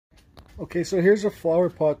Okay, so here's a flower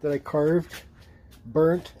pot that I carved,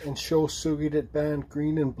 burnt, and SHOU SUGI BAN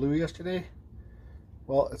green and blue yesterday.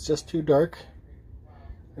 Well, it's just too dark,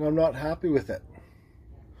 and I'm not happy with it.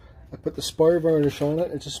 I put the spar varnish on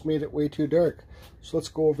it, and it just made it way too dark. So let's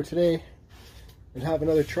go over today and have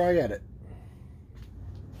another try at it.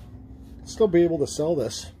 I'll still be able to sell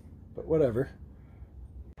this, but whatever.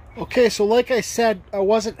 Okay, so like I said, I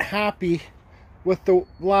wasn't happy with the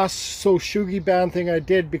last SHOU SUGI BAN thing I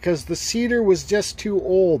did because the cedar was just too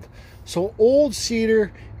old. So old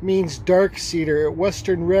cedar means dark cedar,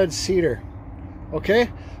 Western red cedar. Okay,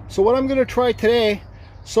 so what I'm going to try today,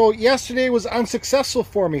 so yesterday was unsuccessful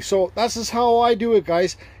for me, so this is how I do it,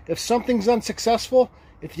 guys. If something's unsuccessful,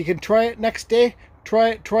 if you can try it next day, try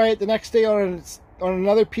it the next day on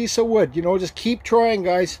another piece of wood. You know, just keep trying,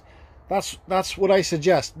 guys. That's what I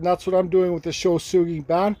suggest, and that's what I'm doing with the SHOU SUGI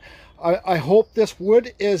BAN. I hope this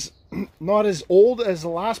wood is not as old as the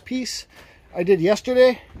last piece I did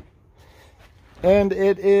yesterday. And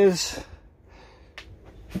it is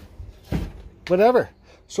whatever.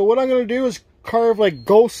 So what I'm going to do is carve like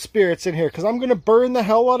ghost spirits in here, because I'm going to burn the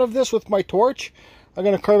hell out of this with my torch. I'm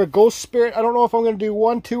going to carve a ghost spirit. I don't know if I'm going to do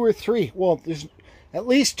 1, 2, or 3. Well, there's at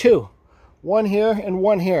least 2. One here and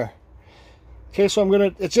one here. Okay, so I'm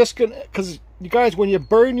going to, it's just going to, because you guys, when you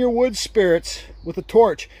burn your wood spirits with a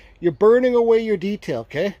torch, you're burning away your detail,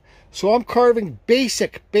 okay? So I'm carving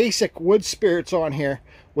basic wood spirits on here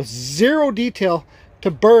with 0 detail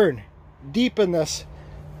to burn deep in this.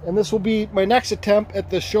 And this will be my next attempt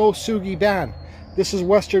at the SHOU SUGI BAN. This is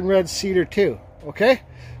Western red cedar too, okay?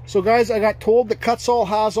 So guys, I got told that Kutzall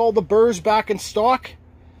has all the burs back in stock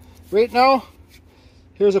right now.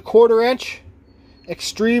 Here's a 1/4 inch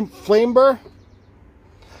extreme flame burr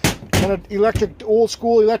and an electric, old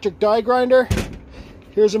school electric die grinder.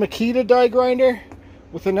 Here's a Makita die grinder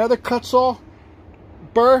with another Kutzall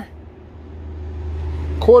burr,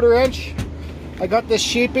 1/4 inch. I got this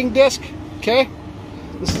shaping disc, okay?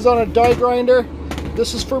 This is on a die grinder.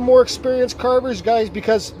 This is for more experienced carvers, guys,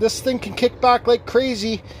 because this thing can kick back like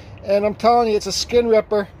crazy, and I'm telling you, it's a skin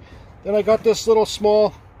ripper. Then I got this little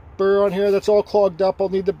small burr on here that's all clogged up. I'll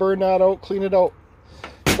need to burn that out, clean it out.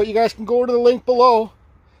 But you guys can go to the link below,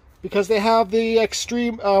 because they have the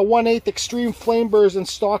extreme 1/8 extreme flame burrs in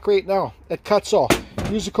stock right now at Kutzall.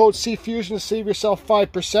 Use the code CFusion to save yourself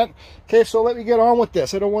 5%. Okay, so let me get on with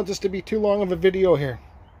this. I don't want this to be too long of a video here.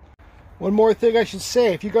 One more thing I should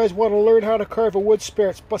say, if you guys want to learn how to carve a wood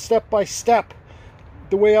spirit step by step,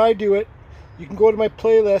 the way I do it, you can go to my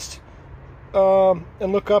playlist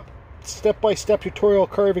and look up step-by-step tutorial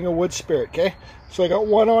carving a wood spirit, okay? So I got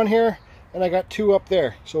 1 on here, and I got 2 up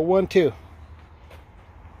there. So 1, 2.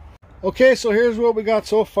 Okay, so here's what we got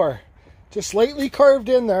so far. Just lightly carved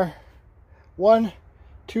in there. 1,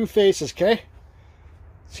 2 faces, okay?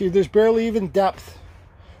 See, there's barely even depth.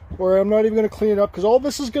 Or I'm not even going to clean it up, because all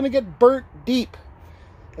this is going to get burnt deep.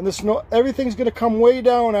 And everything's going to come way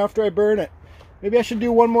down after I burn it. Maybe I should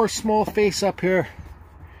do 1 more small face up here,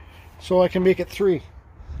 so I can make it 3.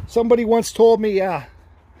 Somebody once told me, yeah,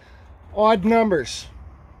 odd numbers.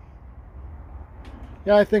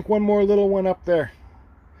 Yeah, I think 1 more little one up there.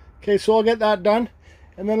 Okay, so I'll get that done,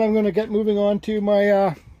 and then I'm going to get moving on to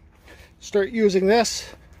my, start using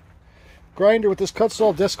this grinder with this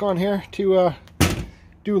Kutzall disc on here to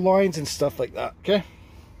do lines and stuff like that, okay?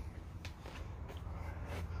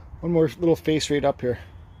 1 more little face right up here.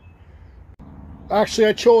 Actually,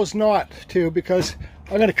 I chose not to, because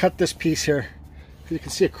I'm going to cut this piece here. You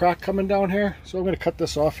can see a crack coming down here, so I'm going to cut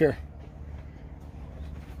this off here.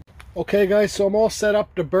 Okay guys, so I'm all set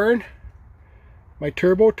up to burn my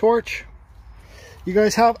turbo torch. You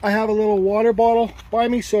guys I have a little water bottle by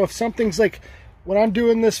me, so if something's like, when I'm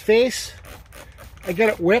doing this face, I get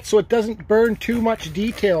it wet so it doesn't burn too much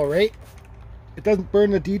detail, right? It doesn't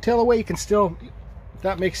burn the detail away. You can still, if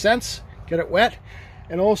that makes sense, get it wet.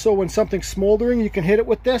 And also when something's smoldering, you can hit it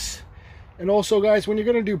with this. And also guys, when you're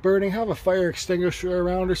going to do burning, have a fire extinguisher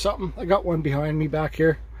around or something. I got one behind me back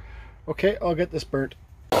here. Okay, I'll get this burnt.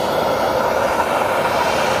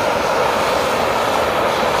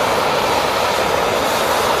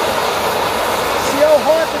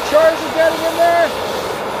 Chars are getting in there.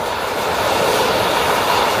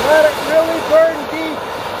 Let it really burn deep.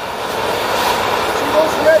 See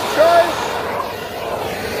those red chars?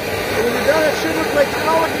 And when you're done, it should look like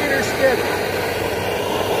alligator skin.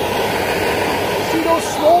 See those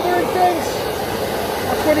smoldering things?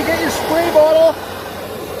 That's when you get your spray bottle.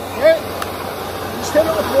 Okay? Just hit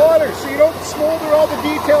it with water so you don't smolder all the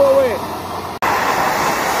detail away.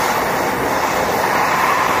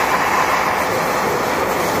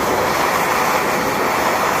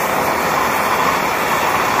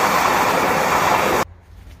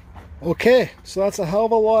 Okay, so that's a hell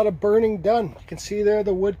of a lot of burning done. You can see there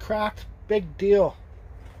the wood cracked. Big deal.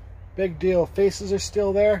 Big deal. Faces are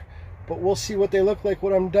still there, but we'll see what they look like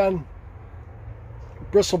when I'm done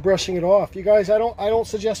bristle brushing it off. You guys, I don't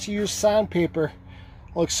suggest you use sandpaper.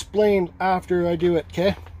 I'll explain after I do it,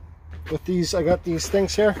 okay? With these, I got these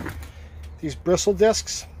things here, these bristle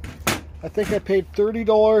discs. I think I paid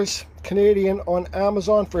 $30 Canadian on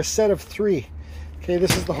Amazon for a set of 3. Okay,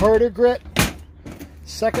 this is the harder grit,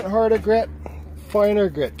 second harder grit, finer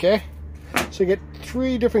grit, okay? So you get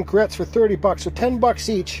 3 different grits for 30 bucks, so 10 bucks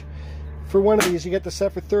each for one of these. You get the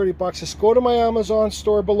set for 30 bucks. Just go to my Amazon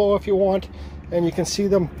store below if you want, and you can see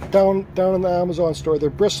them down in the Amazon store. They're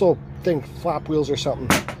bristle thing, flap wheels or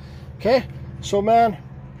something. Okay, so man,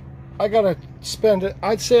 I gotta spend,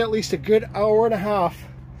 I'd say at least a good hour and a half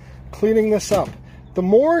cleaning this up. The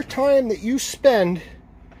more time that you spend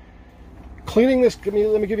cleaning this, let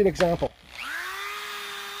me give you an example.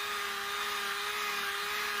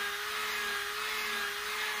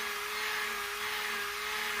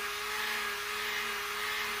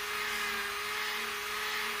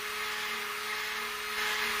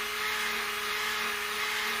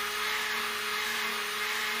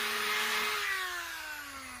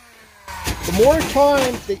 The more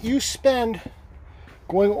time that you spend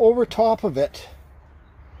going over top of it,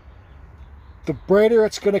 the brighter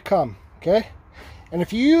it's going to come, okay? And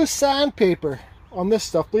if you use sandpaper on this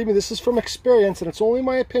stuff, believe me, this is from experience and it's only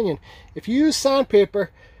my opinion. If you use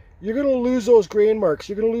sandpaper, you're going to lose those grain marks.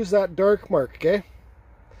 You're going to lose that dark mark, okay?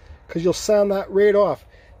 Because you'll sand that right off.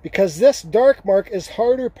 Because this dark mark is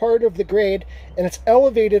harder part of the grade and it's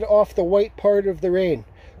elevated off the white part of the rain.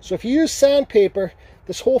 So if you use sandpaper,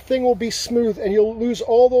 this whole thing will be smooth and you'll lose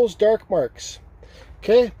all those dark marks.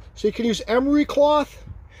 Okay, so you can use emery cloth.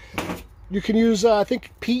 You can use, I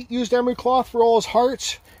think Pete used emery cloth for all his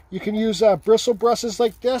hearts. You can use bristle brushes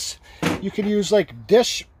like this. You can use like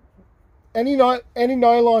dish, any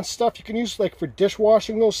nylon stuff you can use like for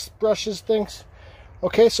dishwashing, those brushes things.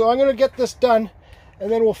 Okay, so I'm going to get this done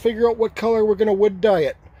and then we'll figure out what color we're going to wood dye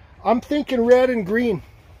it. I'm thinking red and green.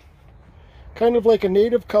 Kind of like a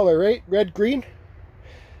native color, right? Red, green.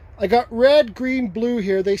 I got red, green, blue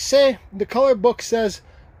here. They say, the color book says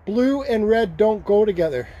blue and red don't go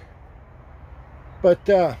together. But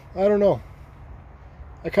I don't know.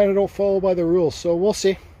 I kind of don't follow by the rules, so we'll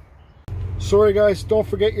see. Sorry guys, don't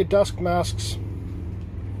forget your dust masks.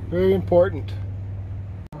 Very important.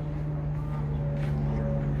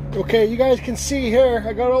 Okay, you guys can see here,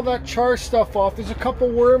 I got all that char stuff off. There's a couple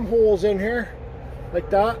wormholes in here. Like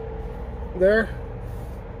that. There.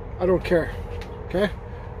 I don't care. Okay?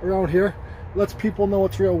 Around here. Lets people know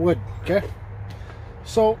it's real wood. Okay?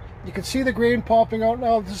 So you can see the grain popping out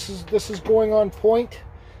now. This is going on point.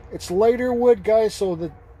 It's lighter wood, guys, so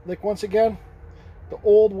that, like, once again, the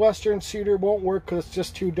old western cedar won't work because it's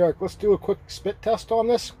just too dark. Let's do a quick spit test on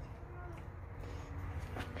this.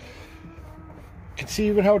 You can see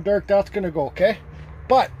even how dark that's going to go, okay?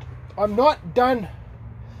 But I'm not done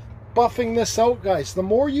buffing this out, guys. The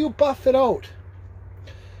more you buff it out,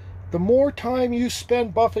 the more time you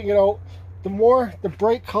spend buffing it out, the more the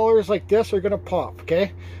bright colors like this are going to pop,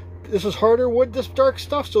 okay? This is harder wood, this dark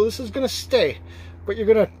stuff, so this is going to stay. But you're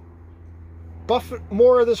going to buff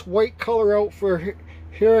more of this white color out for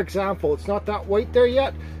here example. It's not that white there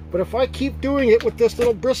yet, but if I keep doing it with this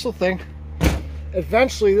little bristle thing,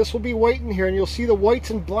 eventually this will be white in here and you'll see the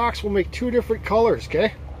whites and blacks will make 2 different colors,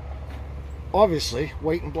 okay? Obviously,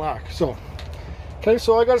 white and black. So, okay,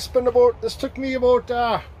 so I got to spend about, this took me about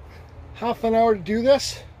half an hour to do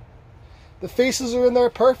this. The faces are in there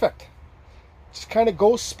perfect. Just kind of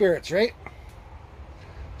ghost spirits, right?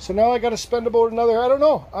 So now I got to spend about another, I don't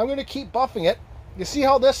know, I'm going to keep buffing it. You see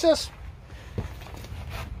how this is?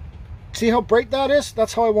 See how bright that is?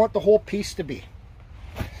 That's how I want the whole piece to be.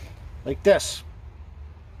 Like this.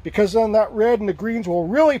 Because then that red and the greens will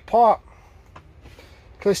really pop.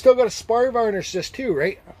 Because I still got to spar varnish this too,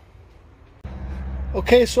 right?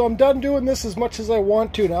 Okay, so I'm done doing this as much as I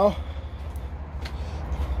want to now.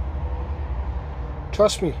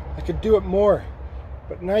 Trust me, I could do it more.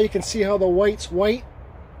 But now you can see how the white's white.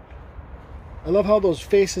 I love how those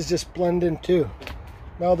faces just blend in too.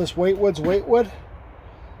 Now this white wood's white wood.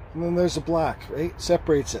 And then there's the black, right?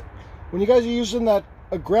 Separates it. When you guys are using that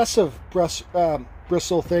aggressive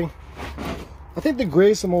bristle thing, I think the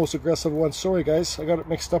gray's the most aggressive one. Sorry guys, I got it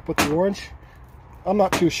mixed up with the orange. I'm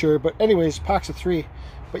not too sure, but anyways, packs of 3.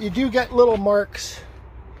 But you do get little marks.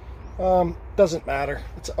 Doesn't matter.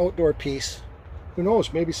 It's an outdoor piece. Who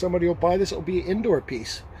knows? Maybe somebody will buy this. It'll be an indoor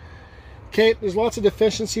piece. Okay, there's lots of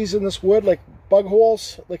deficiencies in this wood, like bug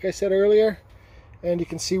holes, like I said earlier. And you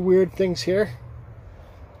can see weird things here.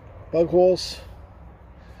 Bug holes.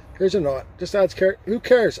 Here's a knot. Just adds care. Who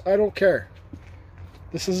cares? I don't care.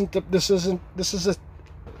 This is a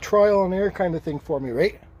trial and error kind of thing for me,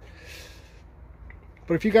 right?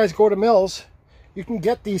 But if you guys go to mills, you can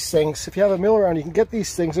get these things. If you have a mill around, you can get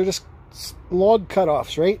these things. They're just log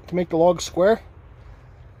cut-offs, right? To make the log square.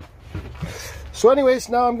 So anyways,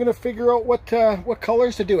 now I'm going to figure out what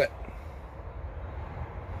colors to do it.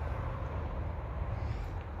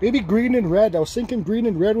 Maybe green and red. I was thinking green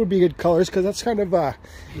and red would be good colors because that's kind of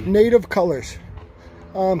native colors.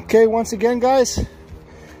 Okay, once again, guys,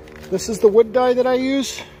 this is the wood dye that I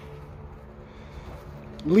use.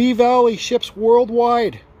 Lee Valley ships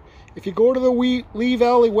worldwide. If you go to the Lee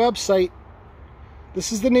Valley website,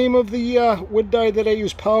 this is the name of the wood dye that I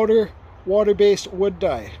use. Powder water-based wood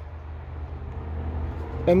dye.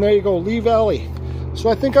 And there you go, Lee Valley. So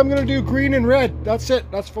I think I'm going to do green and red. That's it.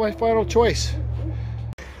 That's my final choice.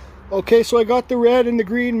 Okay, so I got the red and the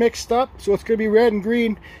green mixed up, so it's going to be red and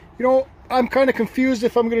green. You know, I'm kind of confused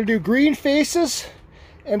if I'm going to do green faces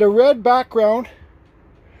and a red background,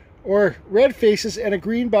 or red faces and a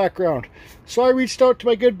green background. So I reached out to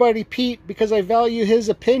my good buddy Pete because I value his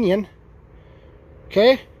opinion.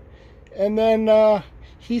 Okay? And then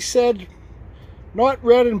he said not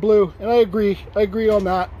red and blue, and I agree on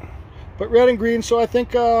that. But red and green, so I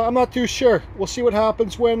think I'm not too sure. We'll see what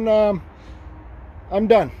happens when I'm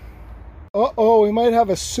done. Uh-oh, we might have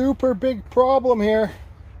a super big problem here.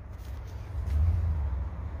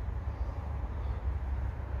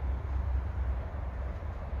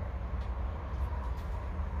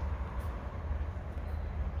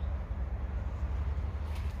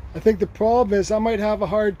 I think the problem is I might have a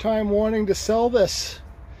hard time wanting to sell this.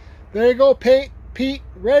 There you go, Pete.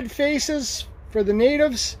 Red faces for the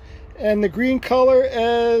natives and the green color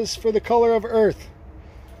as for the color of earth.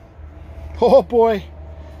 Oh boy.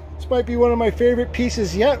 This might be one of my favorite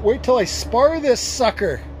pieces yet. Wait till I spar this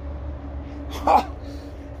sucker. Ha!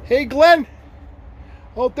 Hey Glenn,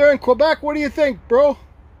 out there in Quebec, what do you think, bro?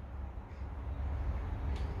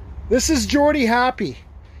 This is Jordy Happy.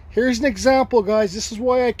 Here's an example, guys. This is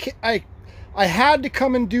why I had to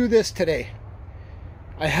come and do this today.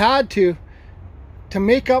 I had to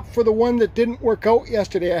make up for the one that didn't work out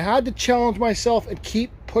yesterday. I had to challenge myself and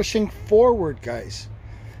keep pushing forward, guys.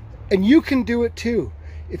 And you can do it too.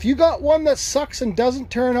 If you got one that sucks and doesn't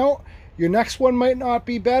turn out, your next one might not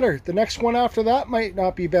be better. The next one after that might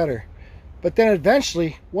not be better. But then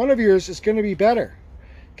eventually, one of yours is going to be better.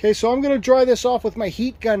 Okay, so I'm going to dry this off with my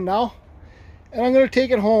heat gun now. And I'm going to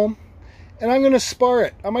take it home. And I'm going to spar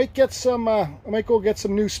it. I might get some, I might go get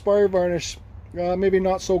some new spar varnish. Maybe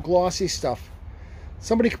not so glossy stuff.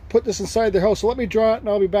 Somebody put this inside their house. So let me dry it and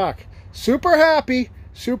I'll be back. Super happy.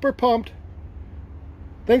 Super pumped.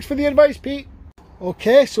 Thanks for the advice, Pete.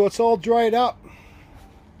 Okay, so it's all dried up.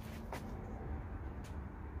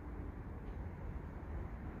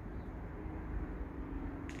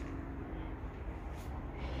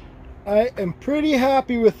 I am pretty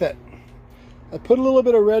happy with it. I put a little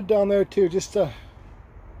bit of red down there too, just to,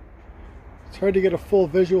 it's hard to get a full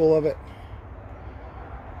visual of it.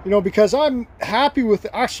 You know, because I'm happy with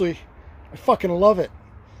it. Actually, I fucking love it.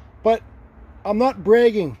 But I'm not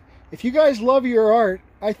bragging. If you guys love your art,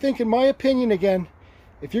 I think, in my opinion again,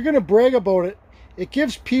 if you're going to brag about it, it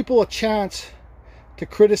gives people a chance to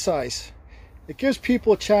criticize. It gives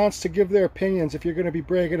people a chance to give their opinions if you're going to be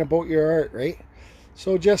bragging about your art, right?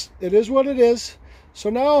 So just, it is what it is.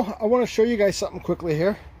 So now I want to show you guys something quickly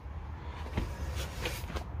here.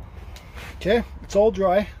 Okay, it's all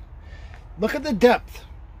dry. Look at the depth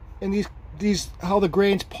in these how the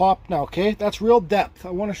grains pop now, okay? That's real depth.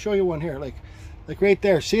 I want to show you one here, like right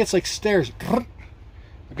there. See, it's like stairs.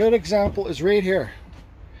 A good example is right here.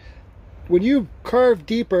 When you carve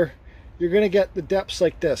deeper, you're going to get the depths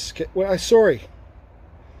like this. Okay?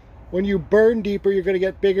 When you burn deeper, you're going to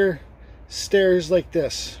get bigger stairs like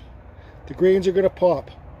this. The grains are going to pop,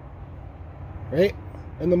 right?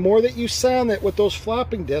 And the more that you sand it with those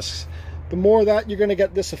flapping discs, the more that you're going to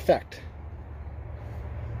get this effect.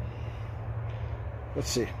 Let's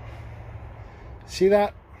see. See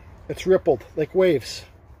that? It's rippled like waves.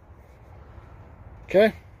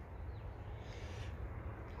 Okay?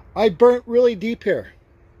 I burnt really deep here.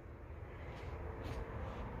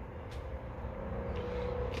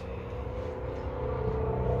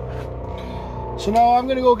 So now I'm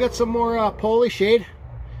going to go get some more poly shade,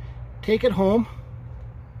 take it home.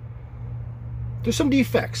 There's some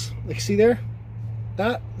defects, like see there?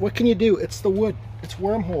 That, what can you do? It's the wood, it's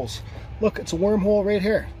wormholes. Look, it's a wormhole right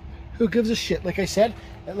here. Who gives a shit? Like I said,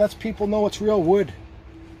 it lets people know it's real wood.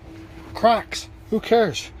 Cracks, who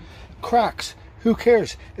cares? Cracks, who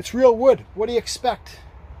cares? It's real wood, what do you expect?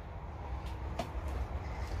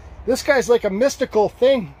 This guy's like a mystical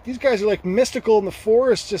thing. These guys are like mystical in the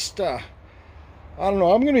forest. Just, I don't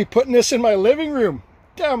know. I'm going to be putting this in my living room.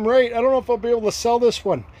 Damn right. I don't know if I'll be able to sell this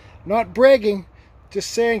one. Not bragging,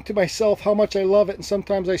 just saying to myself how much I love it, and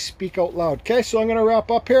sometimes I speak out loud. Okay, so I'm going to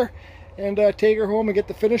wrap up here and take her home and get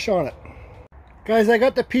the finish on it. Guys, I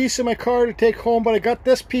got the piece in my car to take home, but I got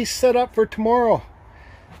this piece set up for tomorrow.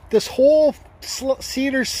 This whole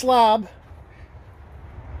cedar slab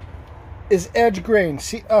is edge grain.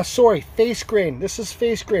 See, sorry, face grain. This is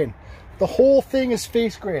face grain. The whole thing is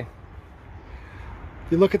face grain.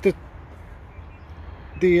 You look at the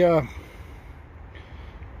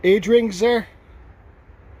age rings there.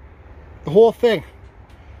 The whole thing.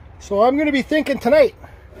 So I'm going to be thinking tonight,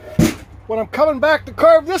 when I'm coming back to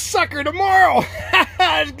carve this sucker tomorrow,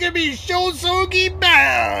 it's going to be SHOU SUGI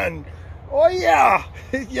BAN. Oh yeah,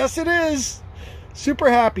 yes it is. Super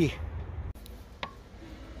happy.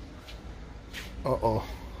 Uh-oh,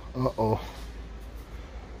 uh-oh.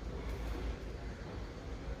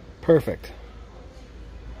 Perfect.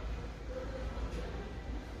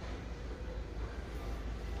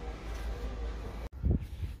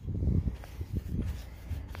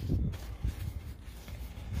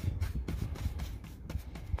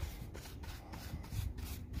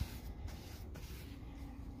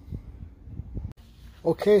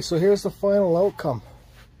 Okay, so here's the final outcome.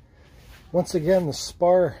 Once again, the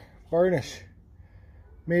spar varnish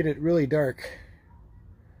made it really dark.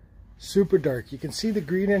 Super dark. You can see the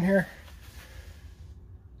green in here.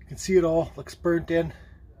 You can see it all. Looks burnt in.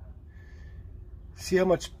 See how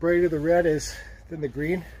much brighter the red is than the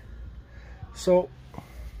green. So,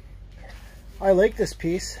 I like this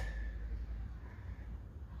piece,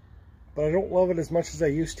 but I don't love it as much as I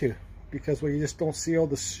used to, because well, you just don't see all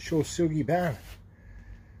the SHOU SUGI BAN.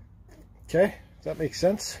 Okay, does that make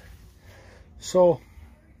sense? So,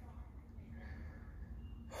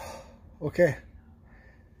 okay,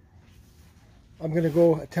 I'm going to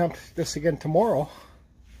go attempt this again tomorrow.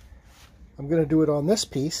 I'm going to do it on this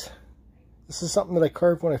piece. This is something that I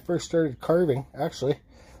carved when I first started carving, actually.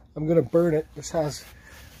 I'm going to burn it. This has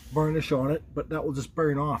varnish on it, but that will just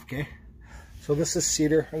burn off, okay? So this is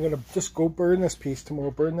cedar. I'm going to just go burn this piece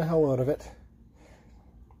tomorrow, burn the hell out of it.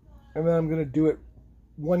 And then I'm going to do it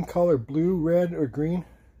one color, blue, red, or green.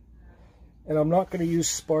 And I'm not going to use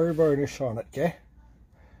spar varnish on it, okay?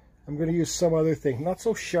 I'm going to use some other thing. Not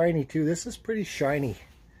so shiny, too. This is pretty shiny.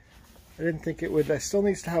 I didn't think it would. I still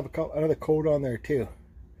needs to have another coat on there, too.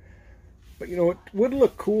 But, you know, it would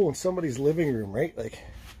look cool in somebody's living room, right? Like,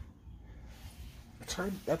 it's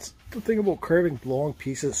hard. That's the thing about carving long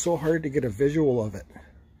pieces. It's so hard to get a visual of it.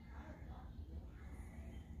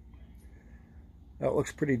 That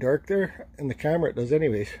looks pretty dark there. In the camera it does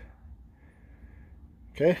anyways.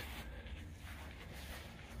 Okay.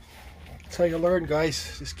 That's how you learn,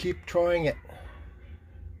 guys. Just keep trying it.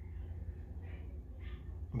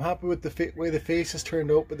 I'm happy with the way the face has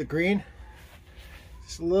turned out with the green.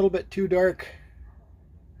 It's a little bit too dark.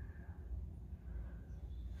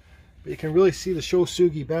 But you can really see the SHOU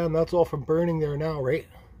SUGI BAN. That's all from burning there now, right?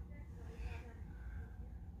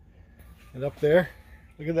 And up there,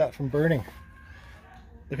 look at that from burning.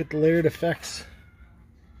 Look at the layered effects.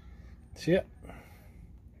 See it?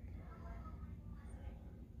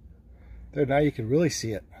 There, now you can really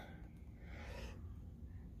see it.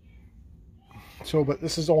 So, but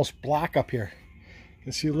this is almost black up here. You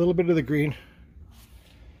can see a little bit of the green.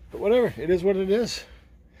 But whatever, it is what it is.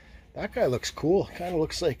 That guy looks cool. Kind of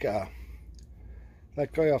looks like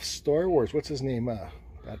that guy off Star Wars. What's his name?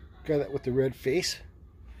 That guy that with the red face.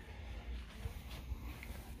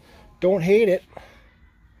 Don't hate it.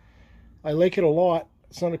 I like it a lot.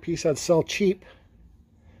 It's not a piece I'd sell cheap.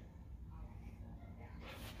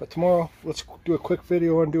 But tomorrow, let's do a quick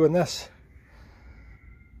video on doing this.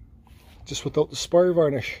 Just without the spar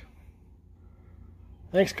varnish.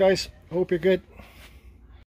 Thanks, guys. Hope you're good.